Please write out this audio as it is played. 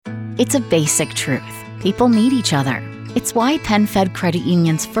It's a basic truth. People need each other. It's why PenFed Credit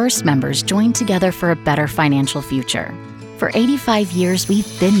Union's first members joined together for a better financial future. For 85 years,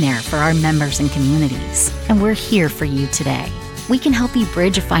 we've been there for our members and communities, and we're here for you today. We can help you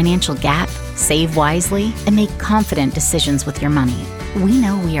bridge a financial gap, save wisely, and make confident decisions with your money. We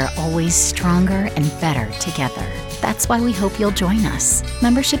know we are always stronger and better together. That's why we hope you'll join us.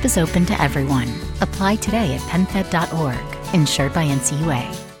 Membership is open to everyone. Apply today at penfed.org. Insured by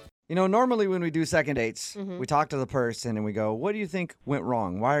NCUA. You know, normally when we do second dates, we talk to the person and we go, what do you think went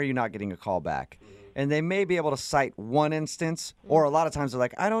wrong? Why are you not getting a call back? And they may be able to cite one instance, or a lot of times they're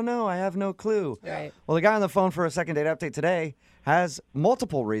like, I don't know, I have no clue. Right. Well, the guy on the phone for a second date update today has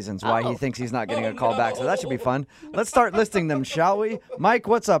multiple reasons why he thinks he's not getting a call back, so that should be fun. Let's start listing them, shall we? Mike,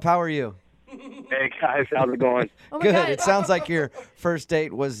 what's up? How are you? Hey, guys, how's it going? Good. God. It sounds like your first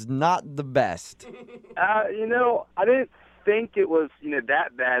date was not the best. You know, I didn't think it was,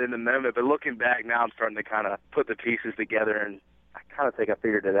 that bad in the moment, but looking back now, I'm starting to kind of put the pieces together, and I kind of think I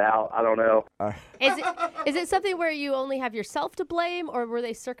figured it out. I don't know. Is it something where you only have yourself to blame, or were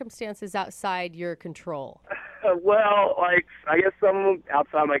they circumstances outside your control? Well, I guess some of them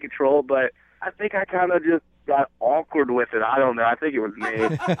outside my control, but I think I kind of just got awkward with it. I don't know. I think it was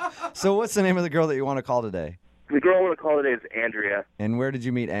me. So what's the name of the girl that you want to call today? The girl I want to call today is Andrea. And where did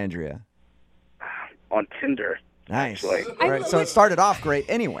you meet Andrea? On Tinder. Nice. Actually. All right, so it started off great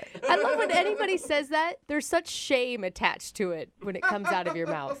anyway. I love when anybody says that. There's such shame attached to it when it comes out of your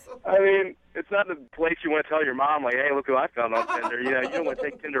mouth. I mean, it's not the place you want to tell your mom, like, hey, look who I found on Tinder. You don't want to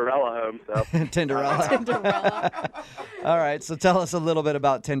take Tinderella home. So. Tinderella. All right, so tell us a little bit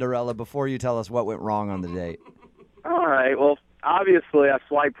about Tinderella before you tell us what went wrong on the date. All right, well, obviously I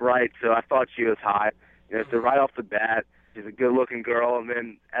swiped right, so I thought she was hot. So right off the bat, she's a good-looking girl, and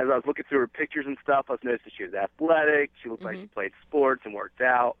then as I was looking through her pictures and stuff, I was noticing she was athletic. She looked like she played sports and worked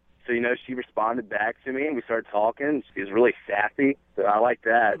out. So, she responded back to me, and we started talking. She was really sassy, so I like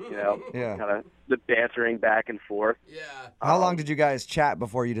that, Yeah. kind of the bantering back and forth. Yeah. How long did you guys chat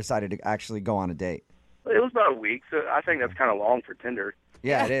before you decided to actually go on a date? It was about a week, so I think that's kind of long for Tinder.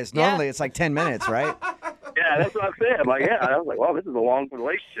 Yeah, it is. Normally it's like 10 minutes, right? Yeah, that's what I said. I was like, wow, this is a long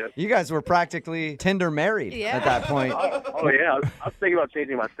relationship. You guys were practically Tinder married at that point. Oh, yeah. I was thinking about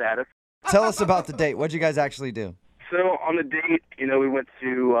changing my status. Tell us about the date. What'd you guys actually do? So on the date, we went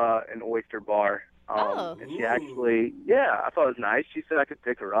to an oyster bar. And she actually, I thought it was nice. She said I could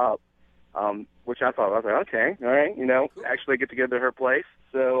pick her up, which I was like, okay, all right, actually get to go to her place.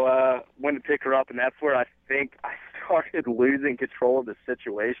 So went to pick her up, and that's where I think I started losing control of the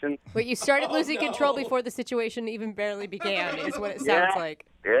situation. Wait, you started losing control before the situation even barely began, is what it sounds like.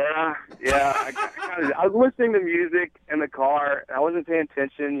 Yeah. I was listening to music in the car, and I wasn't paying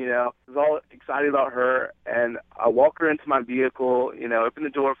attention, I was all excited about her, and I walk her into my vehicle, open the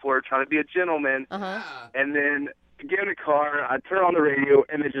door for her, trying to be a gentleman, and then get in the car, I turn on the radio,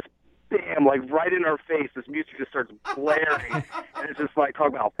 and then just bam, right in her face, this music just starts blaring, and it's just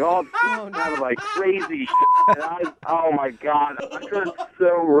talking about God, crazy shit. And oh my God, I turned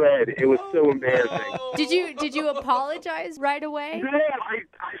so red. It was so embarrassing. Did you apologize right away? No, I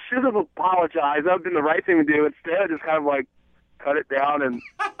should have apologized. That would have been the right thing to do. Instead, I just kind of cut it down, and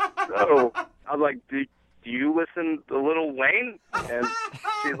so I was like, do you listen to Lil Wayne? And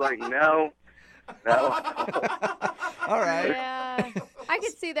she's like, no. All right. Yeah. I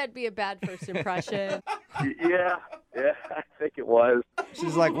could see that'd be a bad first impression. Yeah, I think it was.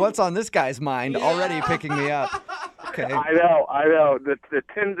 She's like, what's on this guy's mind? Already picking me up. Okay. I know. The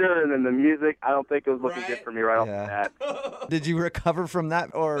Tinder and then the music, I don't think it was looking good for me right off the bat. Did you recover from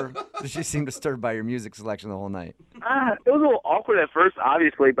that, or did she seem disturbed by your music selection the whole night? It was a little awkward at first,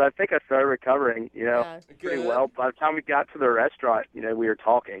 obviously, but I think I started recovering, pretty well. By the time we got to the restaurant, we were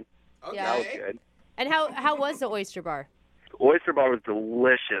talking. Okay. That was good. And how was the oyster bar? The oyster bar was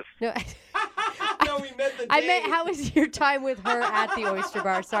delicious. No, No, we meant the date. I meant, how was your time with her at the oyster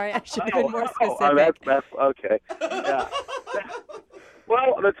bar? Sorry, I should have been more specific. That's okay. Yeah.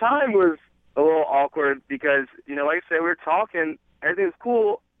 Well, the time was a little awkward because, like I said, we were talking, everything was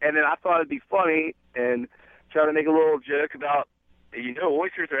cool, and then I thought it'd be funny and try to make a little joke about,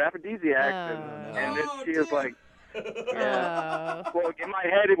 oysters are aphrodisiacs, and then she was like, well, in my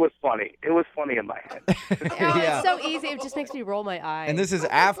head, it was funny. It was funny in my head. It's so easy. It just makes me roll my eyes. And this is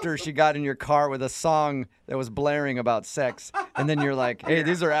after she got in your car with a song that was blaring about sex. And then you're like, hey,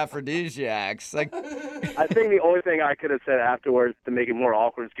 these are aphrodisiacs. I think the only thing I could have said afterwards to make it more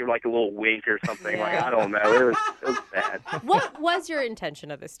awkward is give her a little wink or something. I don't know. It was bad. What was your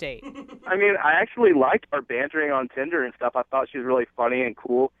intention of this date? I mean, I actually liked our bantering on Tinder and stuff. I thought she was really funny and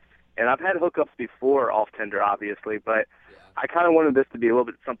cool. And I've had hookups before off Tinder, obviously, but I kind of wanted this to be a little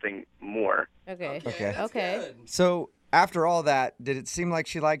bit something more. Okay. Okay. That's Okay. good. So after all that, did it seem like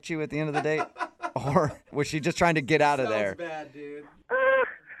she liked you at the end of the date? Or was she just trying to get out of Sounds there? bad, dude.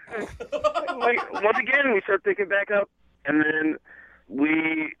 Like, once again, we start picking back up, and then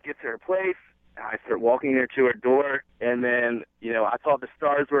we get to her place. I start walking her to her door, and then, I thought the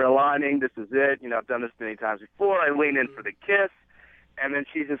stars were aligning. This is it. I've done this many times before. I lean in for the kiss, and then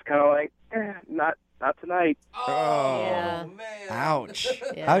she's just kind of like, not tonight. Oh, Yeah. man. Ouch.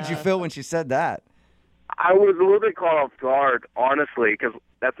 Yeah. How'd you feel when she said that? I was a little bit caught off guard, honestly, because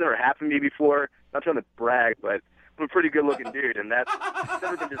that's never happened to me before. Not trying to brag, but I'm a pretty good-looking dude, and that's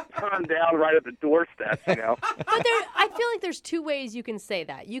never been just turned down right at the doorstep, But I feel like there's two ways you can say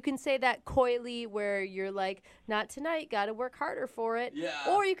that. You can say that coyly, where you're like, not tonight, got to work harder for it. Yeah.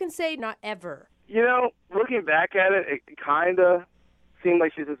 Or you can say, not ever. Looking back at it, it kind of seemed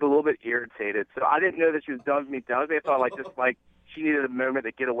like she was just a little bit irritated. So I didn't know that she was done with me. I thought she needed a moment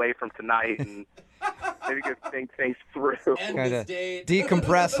to get away from tonight and maybe go think things through. End Kind this of date.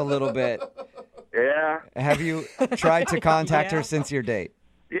 decompress a little bit. Yeah. Have you tried to contact her since your date?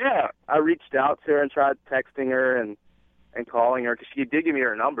 Yeah. I reached out to her and tried texting her and calling her because she did give me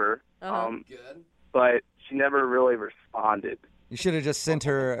her number. Uh-huh. Good. But she never really responded. You should have just sent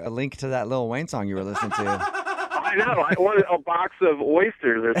her a link to that Lil Wayne song you were listening to. I know. I wanted a box of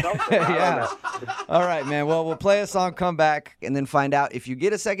oysters or something. I don't Yeah. know. All right, man. Well, we'll play a song, come back, and then find out if you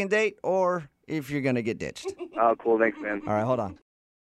get a second date or if you're going to get ditched. Oh, cool. Thanks, man. All right, hold on.